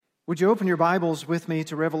Would you open your Bibles with me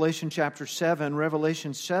to Revelation chapter 7,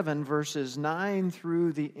 Revelation 7, verses 9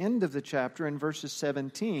 through the end of the chapter and verses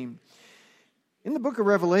 17. In the book of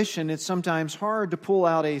Revelation, it's sometimes hard to pull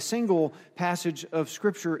out a single passage of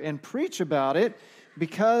Scripture and preach about it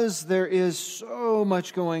because there is so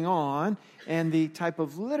much going on, and the type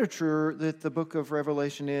of literature that the book of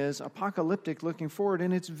Revelation is apocalyptic, looking forward,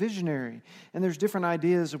 and it's visionary. And there's different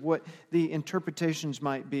ideas of what the interpretations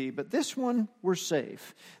might be. But this one, we're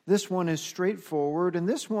safe. This one is straightforward, and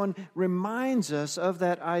this one reminds us of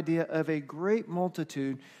that idea of a great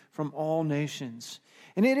multitude from all nations.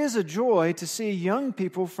 And it is a joy to see young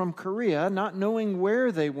people from Korea not knowing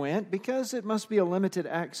where they went, because it must be a limited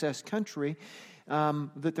access country,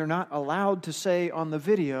 that they're not allowed to say on the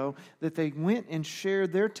video that they went and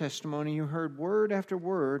shared their testimony. You heard word after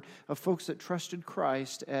word of folks that trusted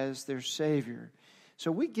Christ as their Savior.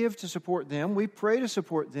 So we give to support them. We pray to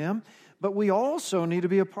support them. But we also need to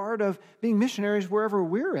be a part of being missionaries wherever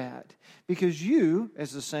we're at. Because you,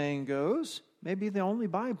 as the saying goes, may be the only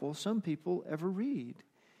Bible some people ever read.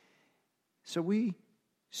 So we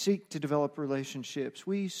seek to develop relationships.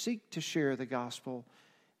 We seek to share the gospel.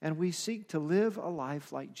 And we seek to live a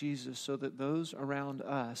life like Jesus so that those around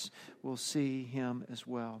us will see Him as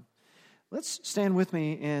well. Let's stand with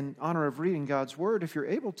me in honor of reading God's Word, if you're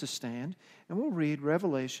able to stand, and we'll read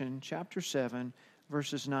Revelation chapter 7,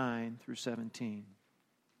 verses 9 through 17.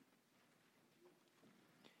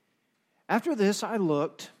 After this I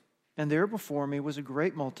looked, and there before me was a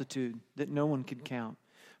great multitude that no one could count,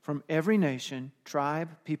 from every nation, tribe,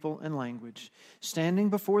 people, and language, standing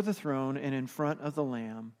before the throne and in front of the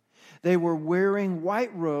Lamb. They were wearing white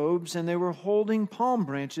robes, and they were holding palm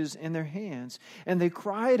branches in their hands. And they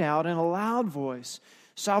cried out in a loud voice,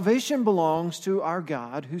 "Salvation belongs to our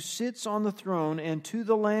God, who sits on the throne, and to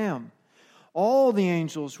the Lamb." All the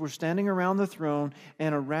angels were standing around the throne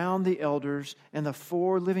and around the elders and the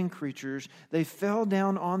four living creatures. They fell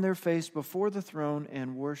down on their face before the throne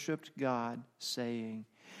and worshiped God, saying,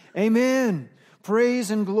 "Amen.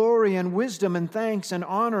 Praise and glory and wisdom and thanks and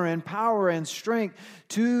honor and power and strength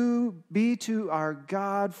to be to our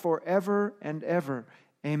God forever and ever.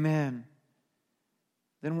 Amen."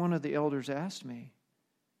 Then one of the elders asked me,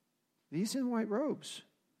 "These in white robes,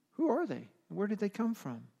 who are they? Where did they come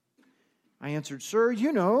from?" I answered, "Sir,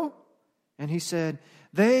 you know." And he said,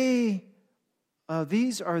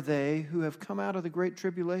 These are they who have come out of the great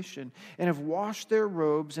tribulation and have washed their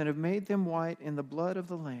robes and have made them white in the blood of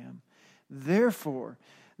the Lamb. Therefore,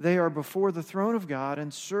 they are before the throne of God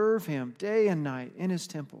and serve Him day and night in His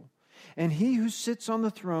temple. And He who sits on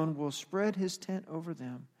the throne will spread His tent over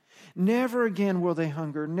them. Never again will they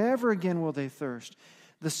hunger, never again will they thirst.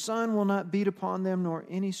 The sun will not beat upon them, nor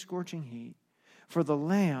any scorching heat. For the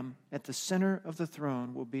Lamb at the center of the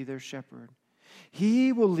throne will be their shepherd.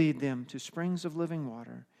 He will lead them to springs of living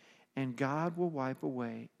water, and God will wipe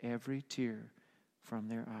away every tear from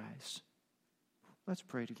their eyes. Let's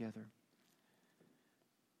pray together.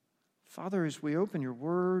 Father, as we open your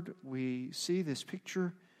word, we see this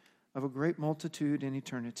picture of a great multitude in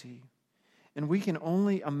eternity. And we can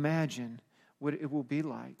only imagine what it will be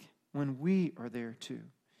like when we are there too.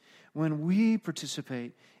 When we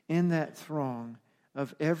participate in that throng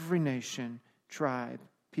of every nation, tribe,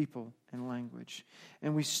 people, and language.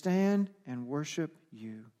 And we stand and worship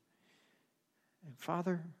you. And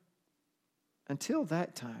Father, until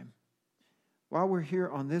that time, while we're here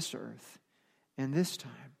on this earth and this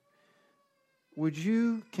time, would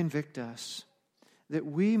you convict us that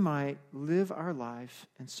we might live our life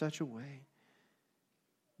in such a way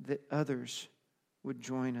that others would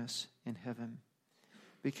join us in heaven?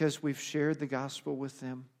 Because we've shared the gospel with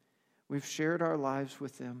them, we've shared our lives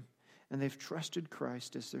with them, and they've trusted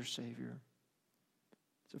Christ as their Savior.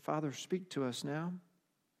 So, Father, speak to us now.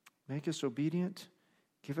 Make us obedient.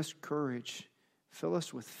 Give us courage. Fill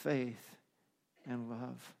us with faith and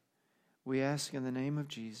love. We ask in the name of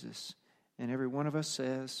Jesus. And every one of us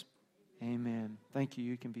says, Amen. Thank you.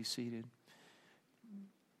 You can be seated.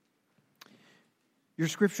 Your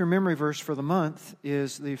scripture memory verse for the month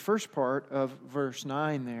is the first part of verse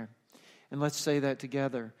 9 there. And let's say that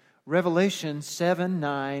together. Revelation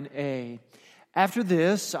 7:9a. After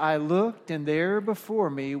this I looked, and there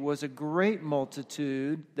before me was a great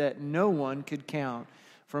multitude that no one could count,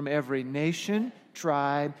 from every nation,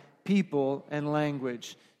 tribe, people, and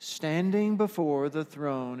language, standing before the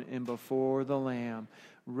throne and before the Lamb.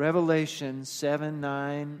 Revelation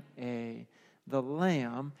 7:9a. The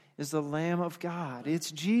Lamb is the Lamb of God.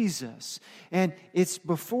 It's Jesus. And it's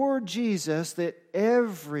before Jesus that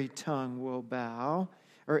every tongue will bow,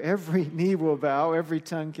 or every knee will bow, every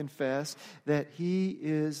tongue confess that He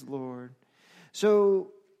is Lord.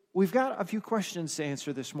 So we've got a few questions to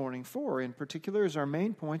answer this morning. 4 in particular is our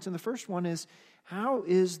main points. And the first one is, how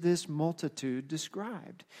is this multitude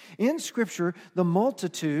described? In Scripture, the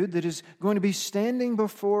multitude that is going to be standing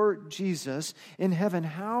before Jesus in heaven,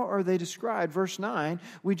 how are they described? Verse 9,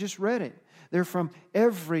 we just read it. They're from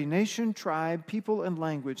every nation, tribe, people, and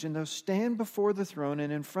language, and they'll stand before the throne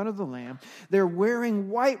and in front of the Lamb. They're wearing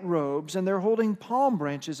white robes, and they're holding palm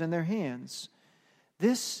branches in their hands.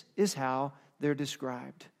 This is how they're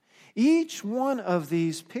described. Each one of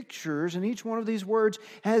these pictures and each one of these words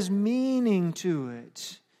has meaning to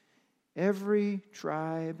it. Every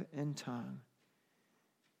tribe and tongue.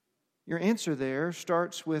 Your answer there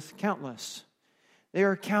starts with countless. They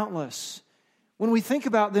are countless. When we think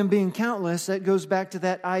about them being countless, that goes back to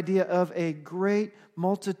that idea of a great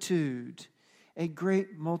multitude. A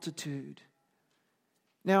great multitude.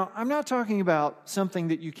 Now, I'm not talking about something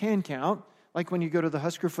that you can count, like when you go to the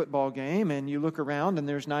Husker football game and you look around and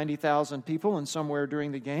there's 90,000 people, and somewhere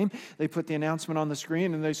during the game they put the announcement on the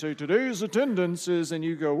screen and they say, today's attendance is, and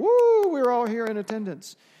you go, woo, we're all here in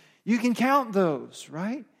attendance. You can count those,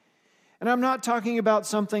 right? And I'm not talking about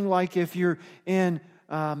something like if you're in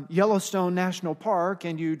Yellowstone National Park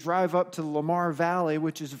and you drive up to the Lamar Valley,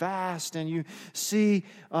 which is vast, and you see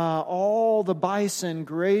all the bison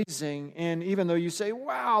grazing, and even though you say,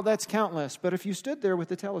 wow, that's countless, but if you stood there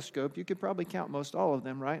with a telescope, you could probably count most all of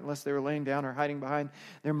them, right? Unless they were laying down or hiding behind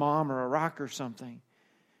their mom or a rock or something.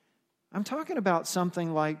 I'm talking about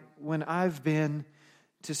something like when I've been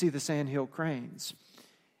to see the sandhill cranes.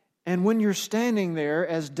 And when you're standing there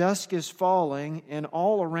as dusk is falling and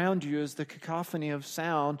all around you is the cacophony of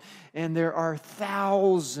sound, and there are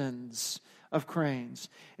thousands of cranes,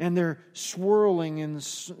 and they're swirling and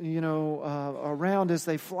around as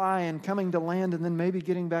they fly and coming to land and then maybe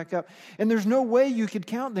getting back up. And there's no way you could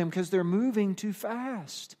count them because they're moving too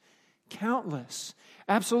fast. Countless.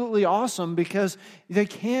 Absolutely awesome because they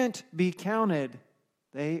can't be counted.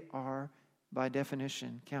 They are, by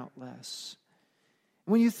definition, countless.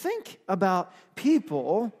 When you think about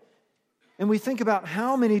people, and we think about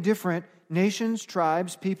how many different nations,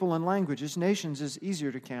 tribes, people, and languages, nations is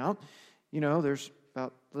easier to count. You know, there's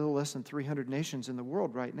about a little less than 300 nations in the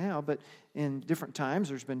world right now, but in different times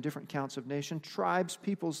there's been different counts of nations. Tribes,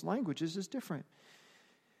 peoples, languages is different.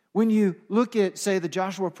 When you look at, say, the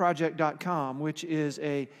JoshuaProject.com, which is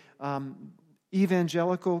a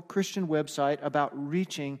evangelical Christian website about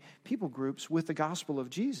reaching people groups with the gospel of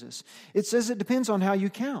Jesus. It says it depends on how you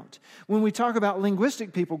count. When we talk about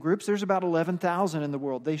linguistic people groups, there's about 11,000 in the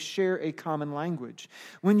world. They share a common language.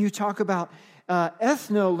 When you talk about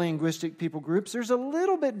ethno-linguistic people groups, there's a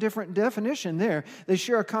little bit different definition there. They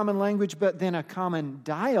share a common language, but then a common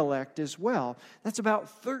dialect as well. That's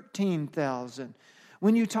about 13,000.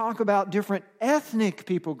 When you talk about different ethnic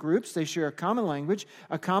people groups, they share a common language,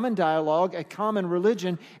 a common dialogue, a common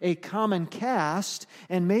religion, a common caste,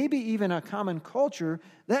 and maybe even a common culture.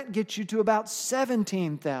 That gets you to about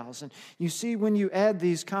 17,000. You see, when you add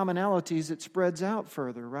these commonalities, it spreads out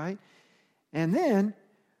further, right? And then,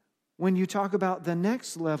 when you talk about the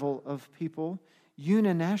next level of people,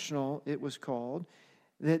 uninational it was called,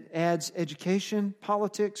 that adds education,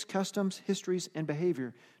 politics, customs, histories, and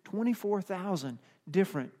behavior. 24,000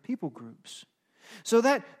 different people groups. So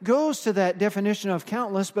that goes to that definition of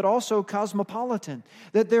countless, but also cosmopolitan,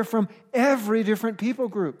 that they're from every different people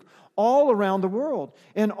group, all around the world,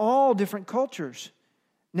 in all different cultures.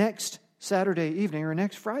 Next Saturday evening, or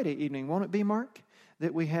next Friday evening, won't it be, Mark,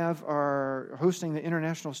 that we have our hosting the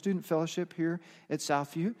International Student Fellowship here at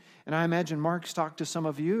Southview. And I imagine Mark's talked to some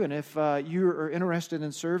of you, and if you are interested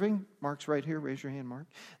in serving, Mark's right here. Raise your hand, Mark.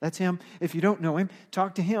 That's him. If you don't know him,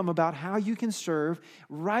 talk to him about how you can serve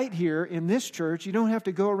right here in this church. You don't have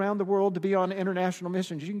to go around the world to be on international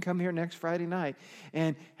missions. You can come here next Friday night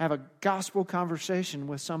and have a gospel conversation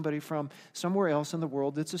with somebody from somewhere else in the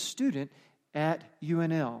world that's a student at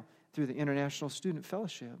UNL through the International Student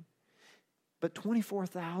Fellowship. But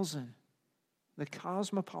 24,000, the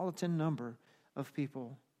cosmopolitan number of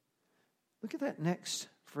people. Look at that next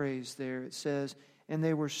phrase there. It says, and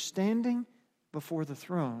they were standing before the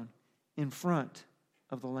throne in front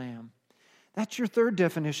of the Lamb. That's your third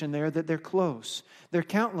definition there, that they're close. They're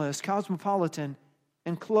countless, cosmopolitan,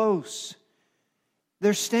 and close.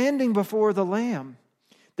 They're standing before the Lamb.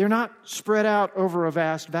 They're not spread out over a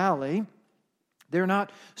vast valley. They're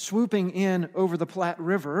not swooping in over the Platte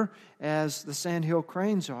River as the sandhill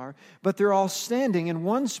cranes are, but they're all standing in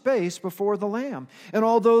one space before the Lamb. And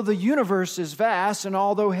although the universe is vast and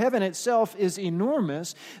although heaven itself is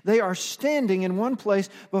enormous, they are standing in one place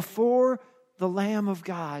before the Lamb of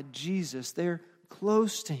God, Jesus. They're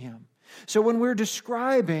close to Him. So when we're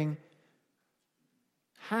describing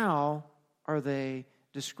how are they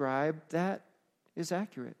described? That is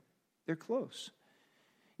accurate. They're close.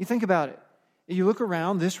 You think about it. You look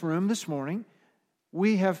around this room this morning,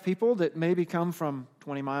 we have people that maybe come from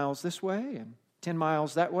 20 miles this way and 10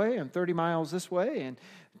 miles that way and 30 miles this way and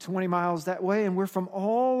 20 miles that way, and we're from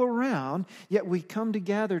all around, yet we come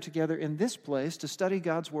together in this place to study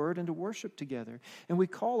God's Word and to worship together. And we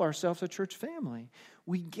call ourselves a church family.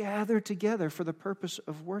 We gather together for the purpose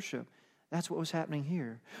of worship. That's what was happening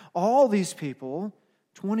here. All these people,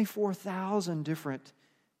 24,000 different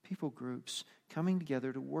people groups coming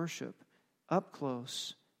together to worship up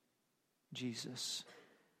close Jesus.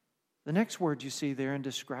 The next word you see there in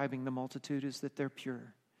describing the multitude is that they're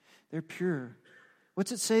pure. They're pure.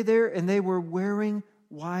 What's it say there? And they were wearing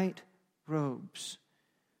white robes.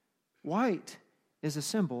 White is a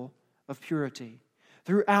symbol of purity.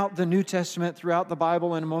 Throughout the New Testament, throughout the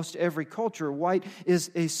Bible, and most every culture, white is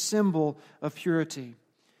a symbol of purity.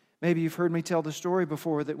 Maybe you've heard me tell the story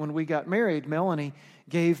before that when we got married, Melanie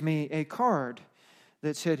gave me a card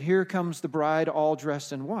that said, "Here comes the bride all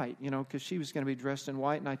dressed in white," because she was going to be dressed in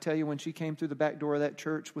white. And I tell you, when she came through the back door of that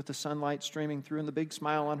church with the sunlight streaming through and the big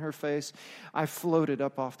smile on her face, I floated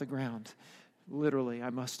up off the ground. Literally, I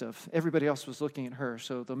must have. Everybody else was looking at her,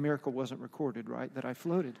 so the miracle wasn't recorded, right, that I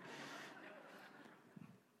floated.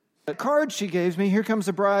 The card she gave me, "Here comes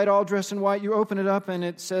the bride all dressed in white." You open it up and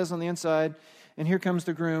it says on the inside, "And here comes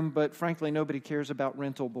the groom," but frankly, nobody cares about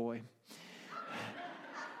Rental Boy.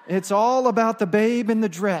 It's all about the babe in the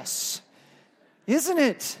dress, isn't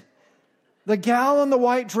it? The gal in the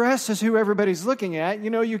white dress is who everybody's looking at.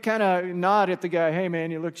 You kind of nod at the guy, "Hey, man,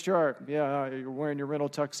 you look sharp. Yeah, you're wearing your rental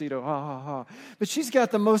tuxedo. Ha, ha, ha." But she's got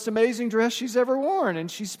the most amazing dress she's ever worn, and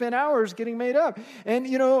she spent hours getting made up. And,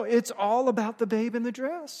 it's all about the babe in the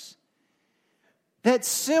dress. That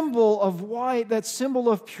symbol of white, that symbol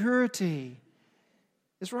of purity,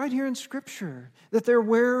 is right here in Scripture, that they're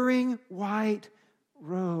wearing white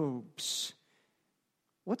robes.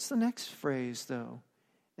 What's the next phrase, though?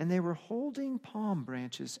 "And they were holding palm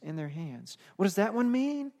branches in their hands." What does that one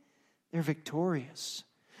mean? They're victorious.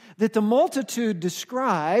 That the multitude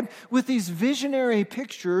described with these visionary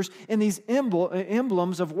pictures and these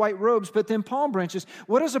emblems of white robes, but then palm branches.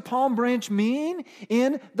 What does a palm branch mean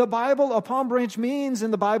in the Bible? A palm branch means in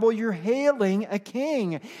the Bible you're hailing a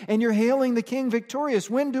king, and you're hailing the king victorious.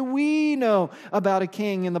 When do we know about a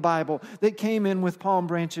king in the Bible that came in with palm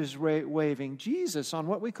branches waving? Jesus on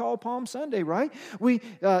what we call Palm Sunday, right? We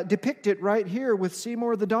depict it right here with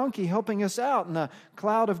Seymour the donkey helping us out in the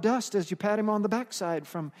cloud of dust as you pat him on the backside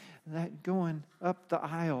from that going up the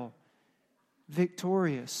aisle,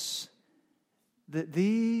 victorious. That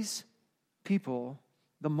these people,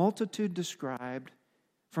 the multitude described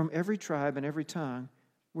from every tribe and every tongue,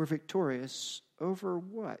 were victorious over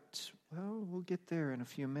what? Well, we'll get there in a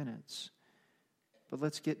few minutes. But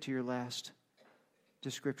let's get to your last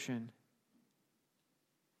description.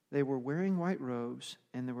 They were wearing white robes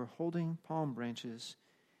and they were holding palm branches.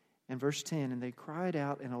 And verse 10, "And they cried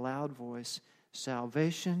out in a loud voice,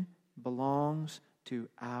 'Salvation belongs to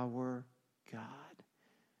our God.'"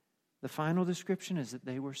 The final description is that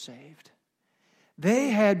they were saved.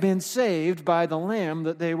 They had been saved by the Lamb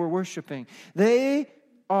that they were worshiping. They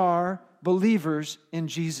are believers in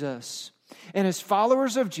Jesus. And as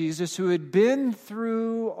followers of Jesus who had been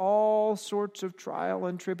through all sorts of trial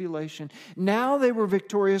and tribulation, now they were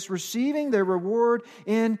victorious, receiving their reward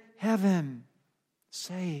in heaven.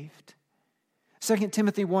 Saved. 2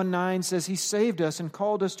 Timothy 1:9 says He saved us and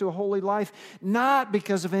called us to a holy life, not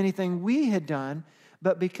because of anything we had done,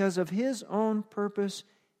 but because of His own purpose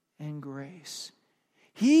and grace.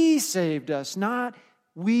 He saved us, not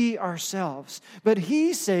we ourselves, but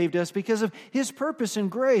He saved us because of His purpose and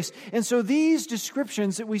grace. And so these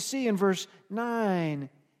descriptions that we see in verse 9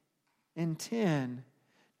 and 10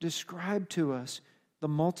 describe to us the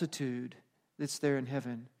multitude that's there in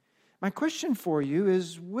heaven. My question for you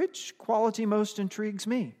is, which quality most intrigues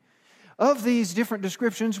me? Of these different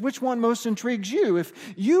descriptions, which one most intrigues you? If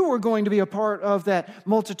you were going to be a part of that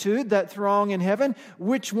multitude, that throng in heaven,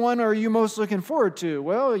 which one are you most looking forward to?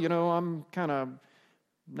 Well, I'm kind of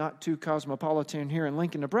not too cosmopolitan here in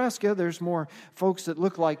Lincoln, Nebraska. There's more folks that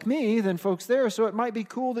look like me than folks there, so it might be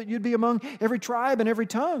cool that you'd be among every tribe and every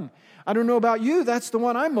tongue. I don't know about you, that's the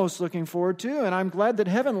one I'm most looking forward to, and I'm glad that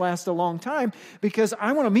heaven lasts a long time because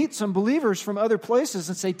I want to meet some believers from other places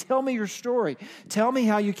and say, "Tell me your story. Tell me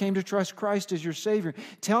how you came to trust Christ as your Savior.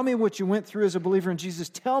 Tell me what you went through as a believer in Jesus.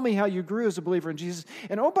 Tell me how you grew as a believer in Jesus.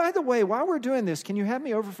 And oh, by the way, while we're doing this, can you have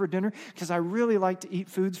me over for dinner? Because I really like to eat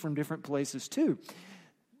foods from different places too."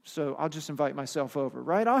 so I'll just invite myself over,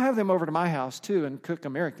 right? I'll have them over to my house too and cook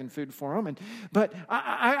American food for them. But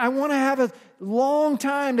I want to have a long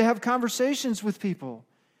time to have conversations with people.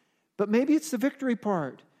 But maybe it's the victory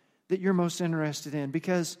part that you're most interested in,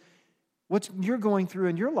 because what you're going through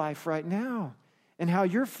in your life right now and how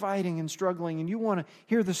you're fighting and struggling, and you want to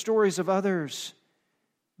hear the stories of others.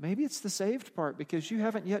 Maybe it's the saved part, because you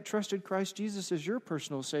haven't yet trusted Christ Jesus as your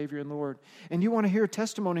personal Savior and Lord. And you want to hear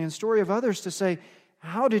testimony and story of others to say,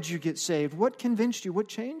 how did you get saved? What convinced you? What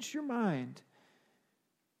changed your mind?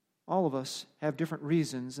 All of us have different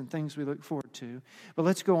reasons and things we look forward to. But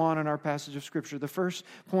let's go on in our passage of Scripture. The first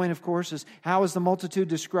point, of course, is how is the multitude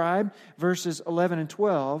described? Verses 11 and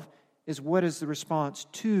 12 is what is the response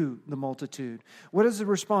to the multitude. What is the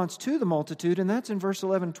response to the multitude? And that's in verse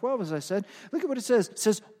 11 and 12, as I said. Look at what it says. It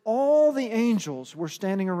says, all the angels were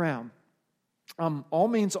standing around. All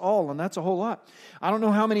means all, and that's a whole lot. I don't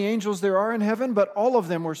know how many angels there are in heaven, but all of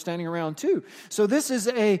them were standing around too. So this is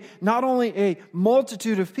not only a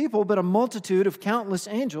multitude of people, but a multitude of countless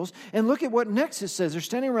angels. And look at what next it says. They're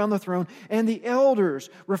standing around the throne, and the elders,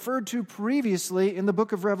 referred to previously in the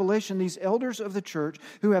book of Revelation, these elders of the church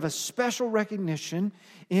who have a special recognition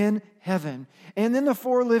in heaven. And then the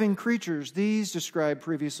four living creatures, these described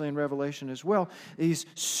previously in Revelation as well, these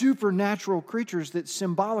supernatural creatures that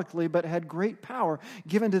symbolically but had great power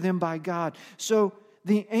given to them by God. So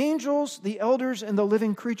the angels, the elders, and the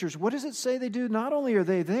living creatures, what does it say they do? Not only are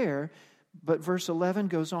they there, but verse 11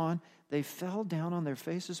 goes on, they fell down on their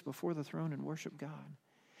faces before the throne and worshiped God.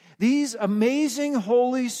 These amazing,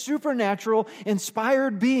 holy, supernatural,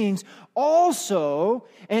 inspired beings also,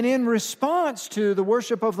 and in response to the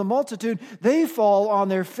worship of the multitude, they fall on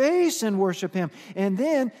their face and worship Him. And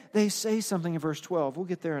then they say something in verse 12. We'll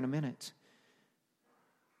get there in a minute.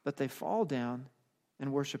 But they fall down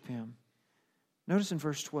and worship Him. Notice in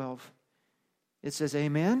verse 12, it says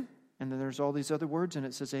amen, and then there's all these other words, and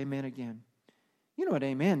it says amen again. You know what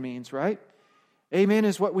amen means, right? Amen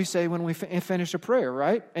is what we say when we finish a prayer,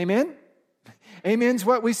 right? Amen? Amen's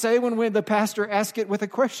what we say when the pastor asks it with a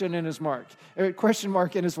question in his question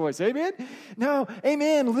mark in his voice. Amen? No,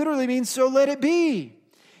 amen literally means so let it be.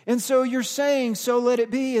 And so you're saying, so let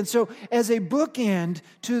it be. And so as a bookend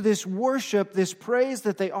to this worship, this praise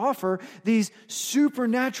that they offer, these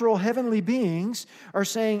supernatural heavenly beings are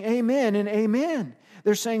saying amen and amen.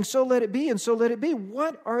 They're saying, so let it be, and so let it be.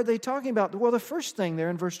 What are they talking about? Well, the first thing there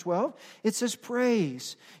in verse 12, it says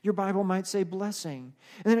praise. Your Bible might say blessing.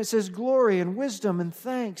 And then it says glory and wisdom and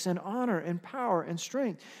thanks and honor and power and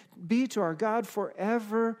strength be to our God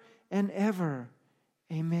forever and ever.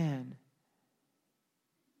 Amen.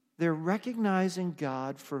 They're recognizing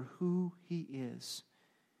God for who He is.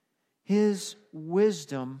 His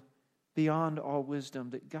wisdom beyond all wisdom,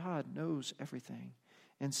 that God knows everything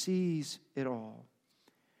and sees it all.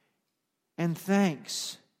 And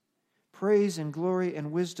thanks, praise and glory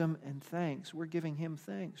and wisdom and thanks. We're giving Him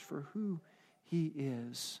thanks for who He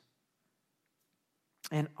is.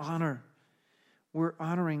 And honor. We're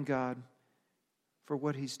honoring God for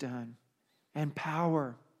what He's done. And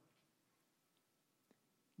power.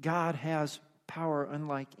 God has power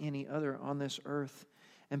unlike any other on this earth.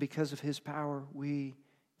 And because of His power, we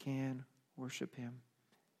can worship Him.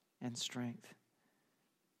 And strength.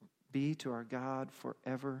 Be to our God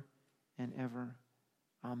forever and ever.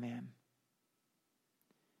 Amen.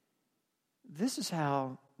 This is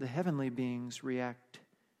how the heavenly beings react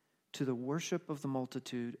to the worship of the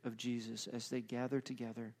multitude of Jesus as they gather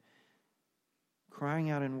together,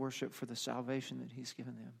 crying out in worship for the salvation that He's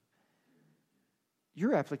given them.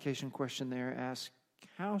 Your application question there asks,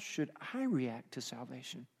 how should I react to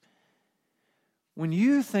salvation? When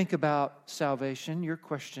you think about salvation, your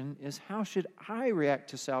question is, how should I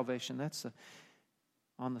react to salvation? That's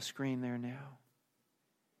on the screen there now.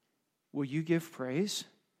 Will you give praise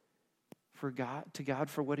to God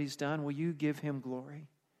for what He's done? Will you give Him glory?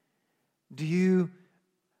 Do you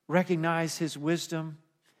recognize His wisdom?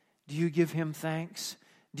 Do you give Him thanks?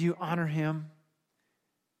 Do you honor Him?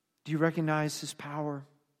 Do you recognize His power?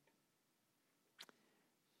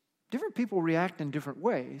 Different people react in different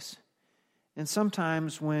ways. And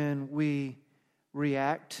sometimes when we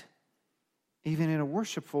react, even in a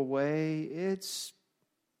worshipful way, it's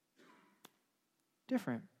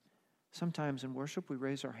different. Sometimes in worship we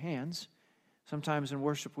raise our hands. Sometimes in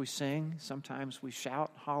worship we sing. Sometimes we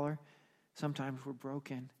shout, holler. Sometimes we're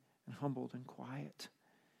broken and humbled and quiet.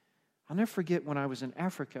 I'll never forget when I was in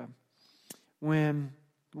Africa, when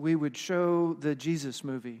we would show the Jesus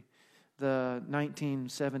movie, the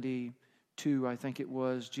 1972, I think it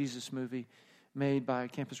was, Jesus movie made by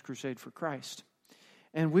Campus Crusade for Christ.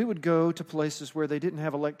 And we would go to places where they didn't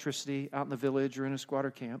have electricity out in the village or in a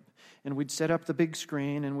squatter camp. And we'd set up the big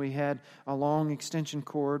screen, and we had a long extension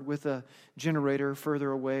cord with a generator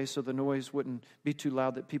further away so the noise wouldn't be too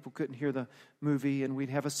loud that people couldn't hear the movie. And we'd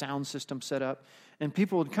have a sound system set up. And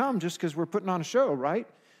people would come just because we're putting on a show, right?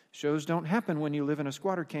 Shows don't happen when you live in a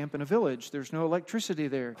squatter camp in a village. There's no electricity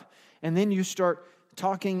there. And then you start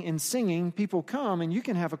talking and singing, people come, and you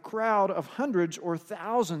can have a crowd of hundreds or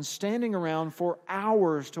thousands standing around for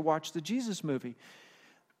hours to watch the Jesus movie.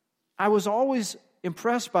 I was always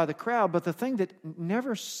impressed by the crowd, but the thing that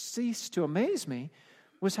never ceased to amaze me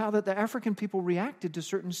was how that the African people reacted to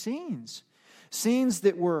certain scenes. Scenes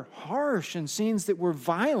that were harsh and scenes that were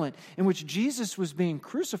violent, in which Jesus was being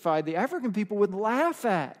crucified, the African people would laugh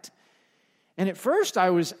at. And at first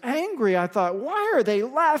I was angry. I thought, why are they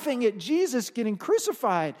laughing at Jesus getting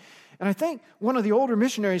crucified? And I think one of the older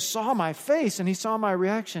missionaries saw my face and he saw my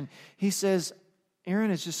reaction. He says,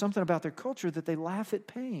 Aaron, it's just something about their culture that they laugh at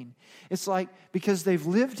pain. It's like because they've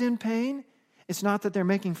lived in pain, it's not that they're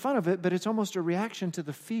making fun of it, but it's almost a reaction to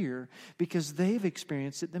the fear because they've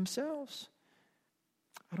experienced it themselves.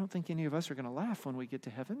 I don't think any of us are going to laugh when we get to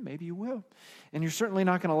heaven. Maybe you will. And you're certainly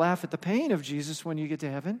not going to laugh at the pain of Jesus when you get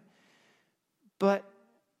to heaven. But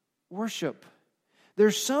worship.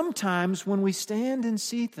 There's some times when we stand and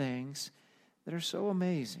see things that are so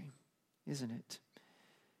amazing, isn't it?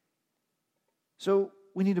 So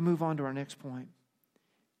we need to move on to our next point.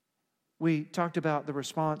 We talked about the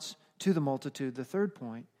response to the multitude. The third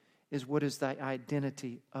point is what is the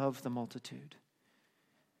identity of the multitude.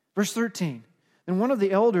 Verse 13, then one of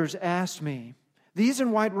the elders asked me, these in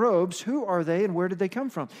white robes, who are they and where did they come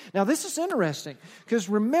from? Now this is interesting because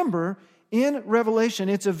remember, in Revelation,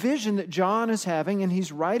 it's a vision that John is having, and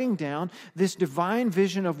he's writing down this divine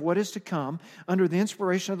vision of what is to come under the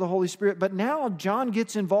inspiration of the Holy Spirit. But now John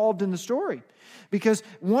gets involved in the story because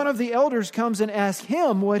one of the elders comes and asks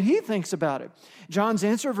him what he thinks about it. John's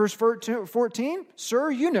answer, verse 14, sir,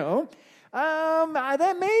 you know.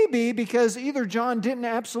 That may be because either John didn't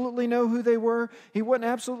absolutely know who they were, he wasn't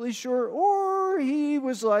absolutely sure, or he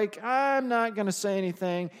was like, I'm not going to say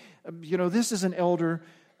anything. This is an elder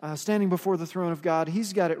standing before the throne of God.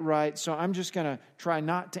 He's got it right, so I'm just going to try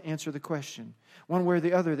not to answer the question. One way or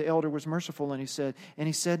the other, the elder was merciful, and he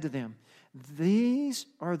said to them, these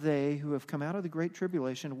are they who have come out of the great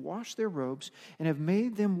tribulation, washed their robes, and have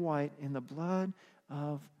made them white in the blood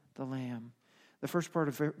of the Lamb. The first part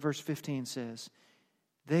of verse 15 says,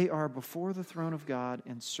 they are before the throne of God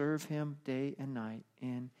and serve Him day and night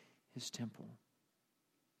in His temple.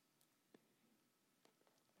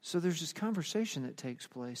 So there's this conversation that takes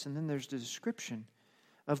place, and then there's the description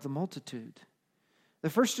of the multitude. The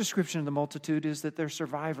first description of the multitude is that they're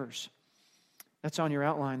survivors. That's on your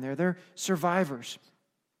outline there. They're survivors.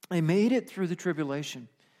 They made it through the tribulation.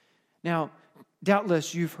 Now,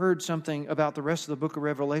 doubtless you've heard something about the rest of the book of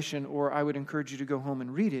Revelation, or I would encourage you to go home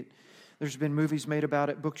and read it. There's been movies made about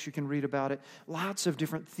it, books you can read about it, lots of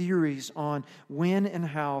different theories on when and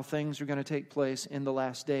how things are going to take place in the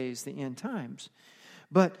last days, the end times.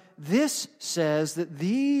 But this says that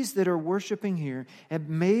these that are worshiping here have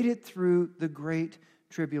made it through the great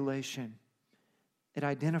tribulation. It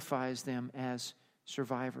identifies them as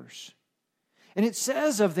survivors. And it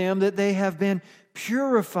says of them that they have been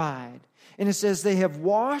purified. And it says they have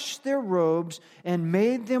washed their robes and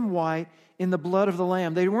made them white in the blood of the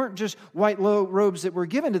Lamb. They weren't just white robes that were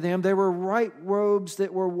given to them. They were white robes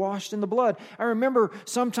that were washed in the blood. I remember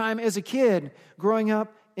sometime as a kid growing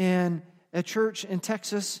up in a church in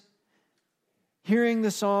Texas, hearing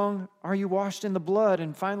the song, Are You Washed in the Blood?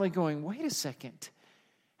 And finally going, wait a second.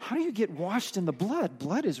 How do you get washed in the blood?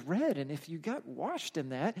 Blood is red. And if you got washed in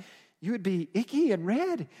that, you would be icky and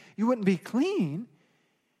red. You wouldn't be clean.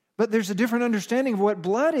 But there's a different understanding of what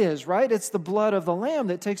blood is, right? It's the blood of the Lamb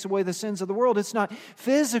that takes away the sins of the world. It's not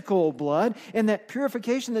physical blood. And that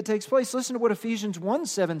purification that takes place, listen to what Ephesians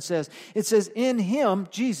 1:7 says. It says, in Him,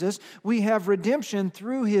 Jesus, we have redemption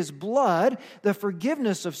through His blood, the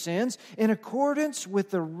forgiveness of sins, in accordance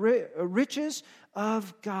with the riches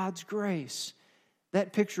of God's grace.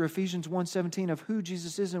 That picture, Ephesians 1:17, of who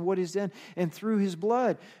Jesus is and what He's done, and through His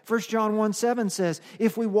blood. 1 John 1:7 says,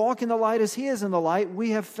 if we walk in the light as He is in the light,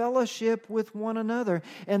 we have fellowship with one another.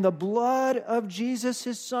 And the blood of Jesus,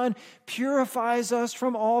 His Son, purifies us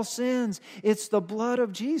from all sins. It's the blood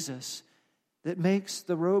of Jesus that makes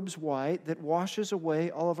the robes white, that washes away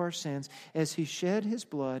all of our sins, as He shed His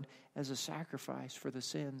blood as a sacrifice for the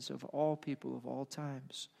sins of all people of all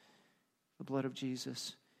times. The blood of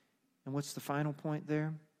Jesus. And what's the final point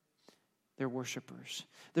there? They're worshipers.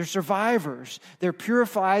 They're survivors. They're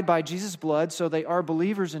purified by Jesus' blood, so they are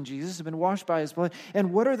believers in Jesus, have been washed by His blood.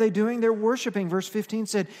 And what are they doing? They're worshiping. Verse 15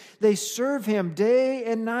 said, they serve Him day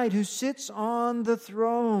and night who sits on the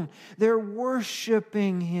throne. They're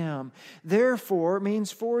worshiping Him. Therefore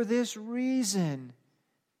means for this reason.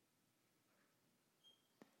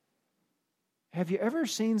 Have you ever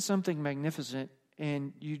seen something magnificent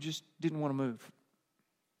and you just didn't want to move?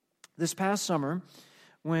 This past summer,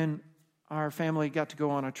 when our family got to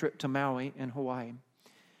go on a trip to Maui in Hawaii,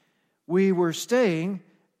 we were staying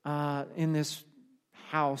in this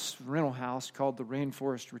rental house called the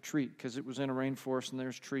Rainforest Retreat, because it was in a rainforest and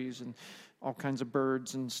there's trees and all kinds of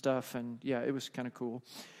birds and stuff. And yeah, it was kind of cool.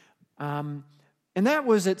 And that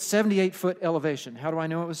was at 78-foot elevation. How do I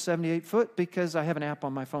know it was 78 foot? Because I have an app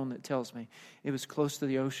on my phone that tells me it was close to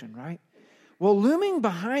the ocean, right? Well, looming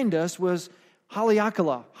behind us was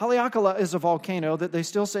Haleakala. Haleakala is a volcano that they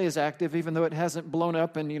still say is active, even though it hasn't blown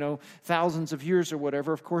up in, thousands of years or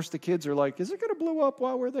whatever. Of course, the kids are like, is it going to blow up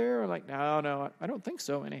while we're there? I'm like, no, I don't think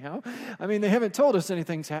so anyhow. I mean, they haven't told us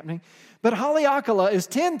anything's happening. But Haleakala is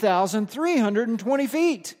 10,320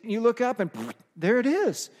 feet. You look up and there it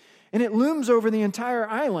is. And it looms over the entire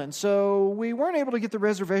island. So we weren't able to get the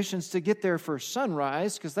reservations to get there for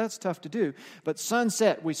sunrise, because that's tough to do. But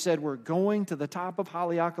sunset, we said we're going to the top of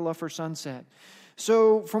Haleakala for sunset.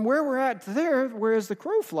 So from where we're at to there, whereas the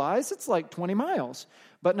crow flies, it's like 20 miles.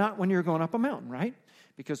 But not when you're going up a mountain, right?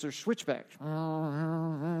 Because there's switchbacks.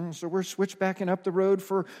 So we're switchbacking up the road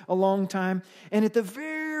for a long time. And at the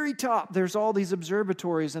very top, there's all these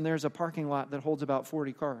observatories, and there's a parking lot that holds about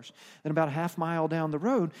 40 cars. And about a half mile down the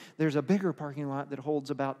road, there's a bigger parking lot that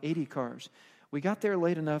holds about 80 cars. We got there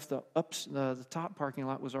late enough, the top parking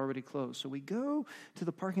lot was already closed. So we go to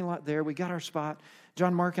the parking lot there. We got our spot.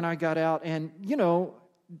 John Mark and I got out, and,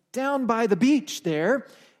 down by the beach there,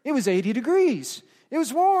 it was 80 degrees. It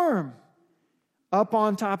was warm. Up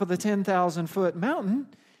on top of the 10,000-foot mountain,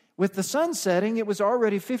 with the sun setting, it was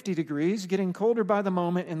already 50 degrees, getting colder by the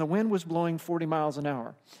moment, and the wind was blowing 40 miles an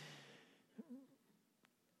hour.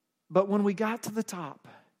 But when we got to the top,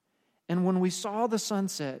 and when we saw the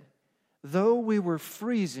sunset, though we were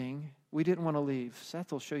freezing, we didn't want to leave.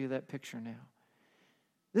 Seth will show you that picture now.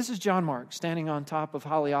 This is John Mark standing on top of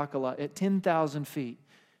Haleakala at 10,000 feet.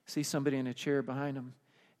 See somebody in a chair behind him.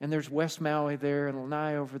 And there's West Maui there and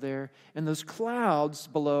Lanai over there. And those clouds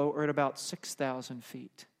below are at about 6,000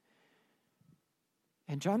 feet.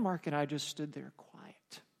 And John Mark and I just stood there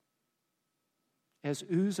quiet as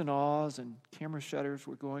oohs and ahs and camera shutters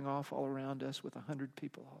were going off all around us with 100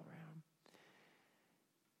 people all around.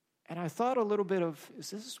 And I thought a little bit of, is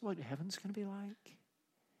this what heaven's going to be like?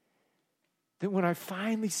 That when I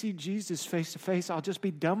finally see Jesus face to face, I'll just be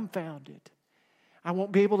dumbfounded. I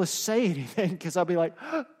won't be able to say anything because I'll be like,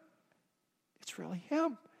 it's really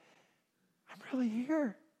Him. I'm really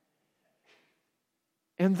here.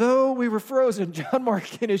 And though we were frozen, John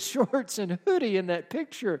Mark in his shorts and hoodie in that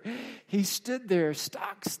picture, he stood there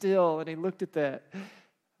stock still and he looked at that.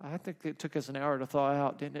 I think it took us an hour to thaw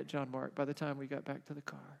out, didn't it, John Mark, by the time we got back to the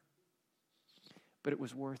car. But it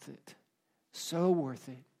was worth it. So worth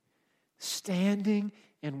it. Standing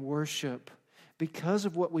in worship because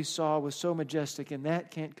of what we saw was so majestic, and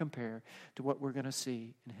that can't compare to what we're going to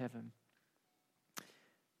see in heaven.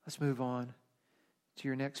 Let's move on to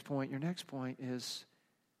your next point. Your next point is,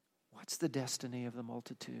 what's the destiny of the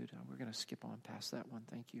multitude? We're going to skip on past that one.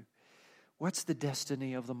 Thank you. What's the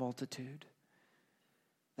destiny of the multitude?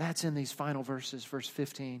 That's in these final verses, verse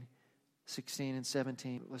 15, 16, and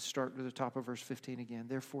 17. Let's start to the top of verse 15 again.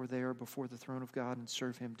 Therefore they are before the throne of God and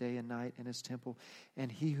serve Him day and night in His temple.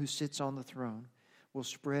 And He who sits on the throne will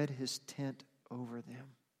spread His tent over them.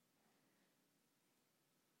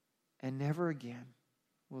 And never again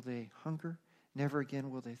will they hunger. Never again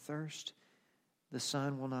will they thirst. The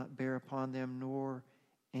sun will not bear upon them, nor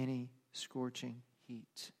any scorching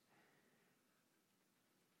heat.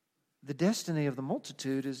 The destiny of the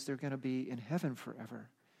multitude is they're going to be in heaven forever.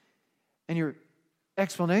 And your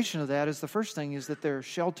explanation of that is, the first thing is that they're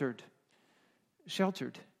sheltered.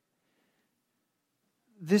 Sheltered.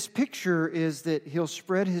 This picture is that He'll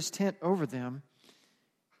spread His tent over them,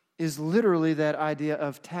 is literally that idea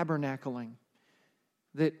of tabernacling.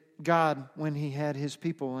 That God, when He had His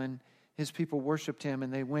people and His people worshiped Him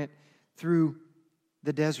and they went through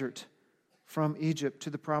the desert from Egypt to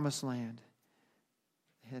the promised land,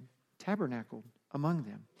 He had tabernacled among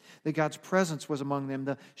them. That God's presence was among them.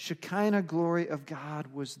 The Shekinah glory of God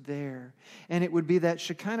was there. And it would be that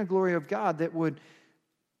Shekinah glory of God that would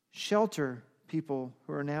shelter people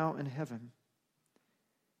who are now in heaven.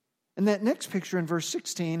 And that next picture in verse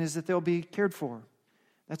 16 is that they'll be cared for.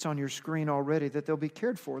 That's on your screen already, that they'll be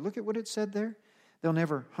cared for. Look at what it said there. They'll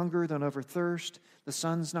never hunger, they'll never thirst. The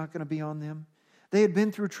sun's not going to be on them. They had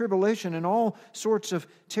been through tribulation and all sorts of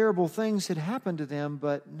terrible things had happened to them,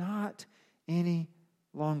 but not any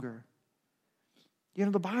longer. You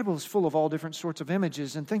know, the Bible is full of all different sorts of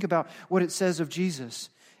images. And think about what it says of Jesus.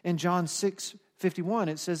 In John 6:51,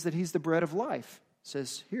 it says that He's the bread of life. It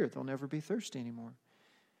says here, they'll never be thirsty anymore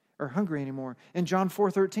or hungry anymore. In John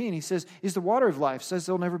 4:13, He says He's the water of life. It says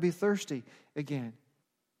they'll never be thirsty again.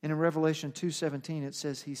 And in Revelation 2:17, it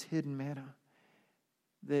says He's hidden manna,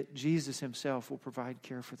 that Jesus Himself will provide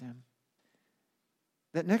care for them.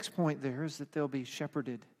 That next point there is that they'll be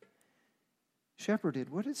shepherded.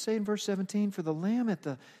 Shepherded. What did it say in verse 17? For the Lamb at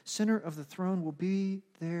the center of the throne will be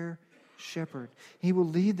their shepherd. He will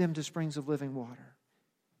lead them to springs of living water.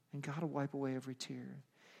 And God will wipe away every tear.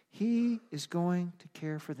 He is going to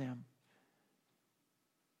care for them.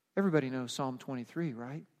 Everybody knows Psalm 23,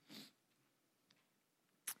 right?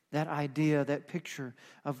 That idea, that picture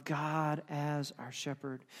of God as our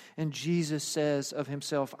shepherd. And Jesus says of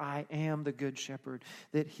Himself, I am the good shepherd,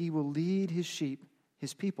 that He will lead His sheep,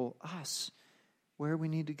 His people, us, where we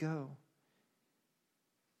need to go.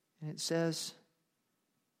 And it says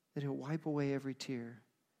that He'll wipe away every tear.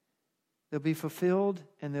 They'll be fulfilled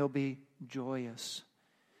and they'll be joyous.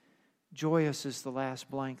 Joyous is the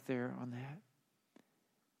last blank there on that.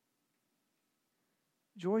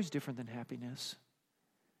 Joy is different than happiness.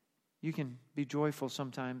 You can be joyful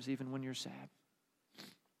sometimes even when you're sad.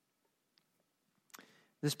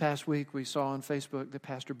 This past week we saw on Facebook that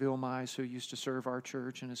Pastor Bill Mize, who used to serve our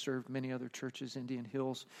church and has served many other churches, Indian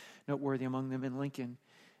Hills, noteworthy among them in Lincoln,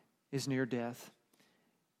 is near death.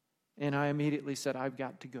 And I immediately said, I've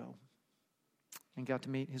got to go. And got to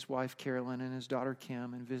meet his wife Carolyn and his daughter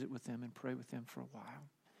Kim and visit with them and pray with them for a while.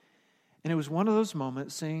 And it was one of those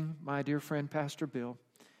moments seeing my dear friend Pastor Bill,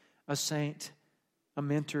 a saint, a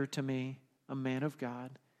mentor to me, a man of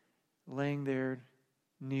God, laying there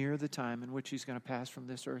near the time in which he's going to pass from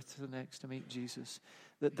this earth to the next to meet Jesus,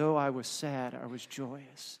 that though I was sad, I was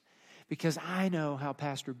joyous. Because I know how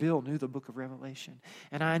Pastor Bill knew the book of Revelation.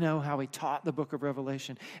 And I know how he taught the book of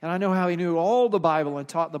Revelation. And I know how he knew all the Bible and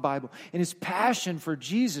taught the Bible. And his passion for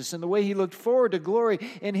Jesus and the way he looked forward to glory.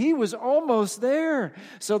 And he was almost there.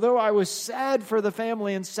 So though I was sad for the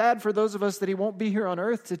family and sad for those of us that he won't be here on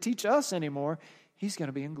earth to teach us anymore, he's going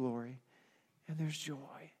to be in glory. And there's joy.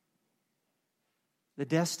 The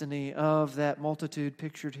destiny of that multitude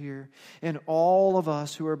pictured here, and all of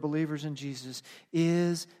us who are believers in Jesus,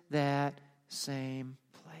 is that same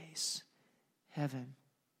place, heaven.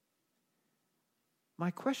 My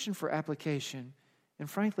question for application, and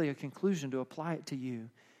frankly a conclusion to apply it to you,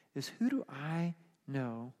 is who do I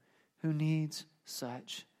know who needs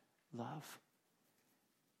such love?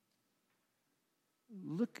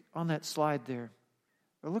 Look on that slide there,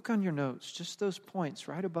 or look on your notes, just those points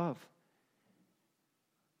right above.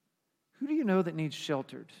 Who do you know that needs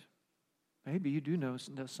sheltered? Maybe you do know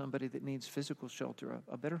somebody that needs physical shelter,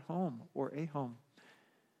 a better home or a home.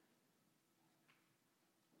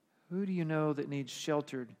 Who do you know that needs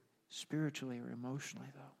sheltered spiritually or emotionally,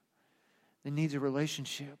 though? That needs a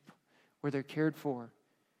relationship where they're cared for.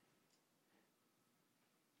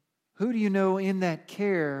 Who do you know in that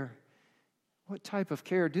care, what type of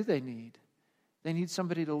care do they need? They need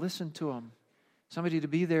somebody to listen to them, somebody to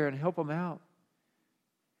be there and help them out.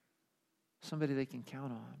 Somebody they can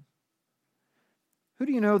count on. Who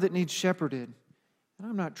do you know that needs shepherded? And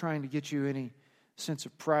I'm not trying to get you any sense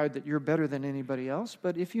of pride that you're better than anybody else,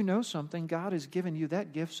 but if you know something, God has given you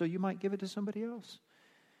that gift so you might give it to somebody else.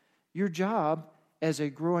 Your job as a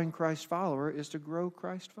growing Christ follower is to grow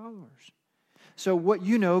Christ followers. So what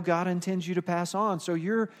you know, God intends you to pass on. So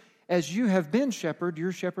as you have been shepherded,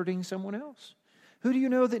 you're shepherding someone else. Who do you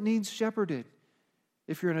know that needs shepherded?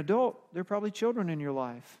 If you're an adult, there are probably children in your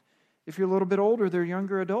life. If you're a little bit older, there are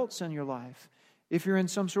younger adults in your life. If you're in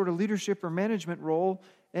some sort of leadership or management role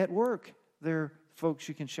at work, there are folks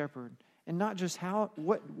you can shepherd. And not just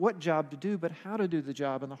what job to do, but how to do the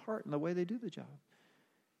job and the heart and the way they do the job.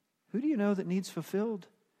 Who do you know that needs fulfilled?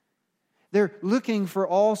 They're looking for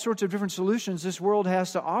all sorts of different solutions this world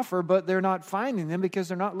has to offer, but they're not finding them because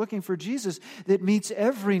they're not looking for Jesus that meets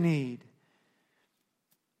every need.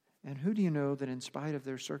 And who do you know that in spite of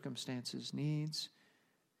their circumstances needs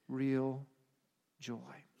real joy?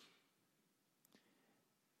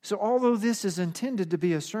 So although this is intended to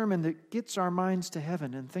be a sermon that gets our minds to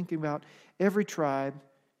heaven and thinking about every tribe,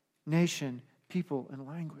 nation, people, and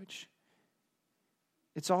language,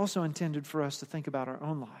 it's also intended for us to think about our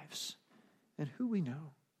own lives and who we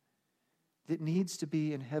know that needs to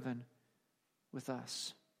be in heaven with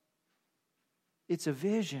us. It's a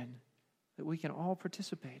vision that we can all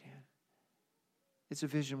participate in. It's a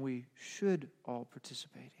vision we should all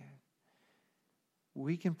participate in.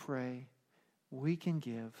 We can pray, we can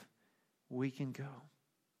give, we can go.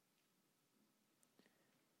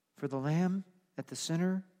 For the Lamb at the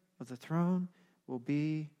center of the throne will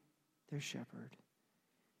be their shepherd.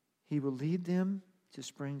 He will lead them to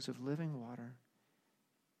springs of living water,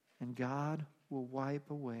 and God will wipe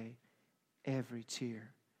away every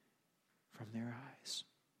tear from their eyes.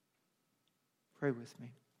 Pray with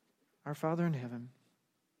me. Our Father in heaven,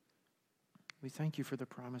 we thank you for the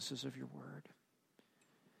promises of your word.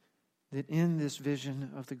 That in this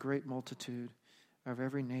vision of the great multitude of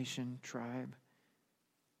every nation, tribe,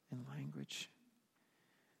 and language,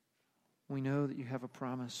 we know that you have a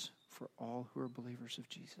promise for all who are believers of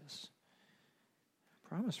Jesus. A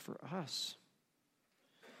promise for us.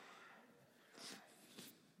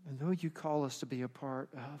 And though you call us to be a part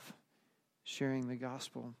of sharing the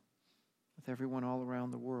gospel with everyone all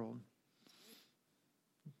around the world,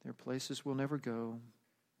 there are places we'll never go,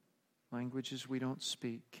 languages we don't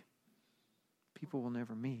speak, people will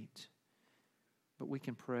never meet. But we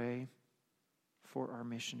can pray for our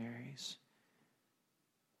missionaries.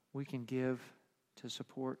 We can give to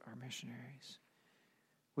support our missionaries.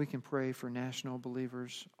 We can pray for national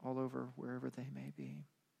believers all over, wherever they may be.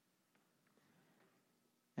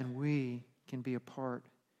 And we can be a part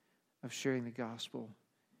of sharing the gospel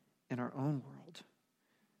in our own world,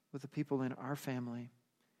 with the people in our family,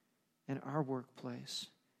 in our workplace,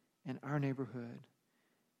 in our neighborhood,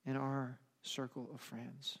 in our circle of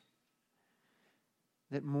friends.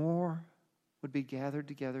 That more would be gathered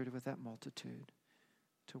together with that multitude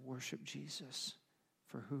to worship Jesus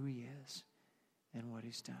for who he is and what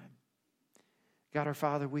he's done. God our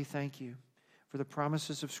Father, we thank you for the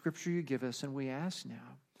promises of Scripture you give us, and we ask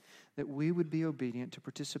now that we would be obedient to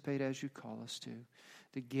participate as you call us to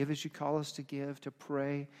give as you call us to give, to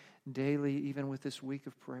pray daily, even with this week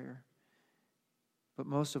of prayer. But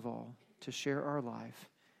most of all, to share our life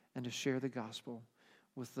and to share the gospel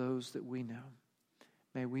with those that we know.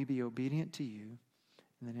 May we be obedient to you.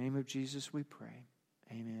 In the name of Jesus we pray.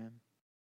 Amen.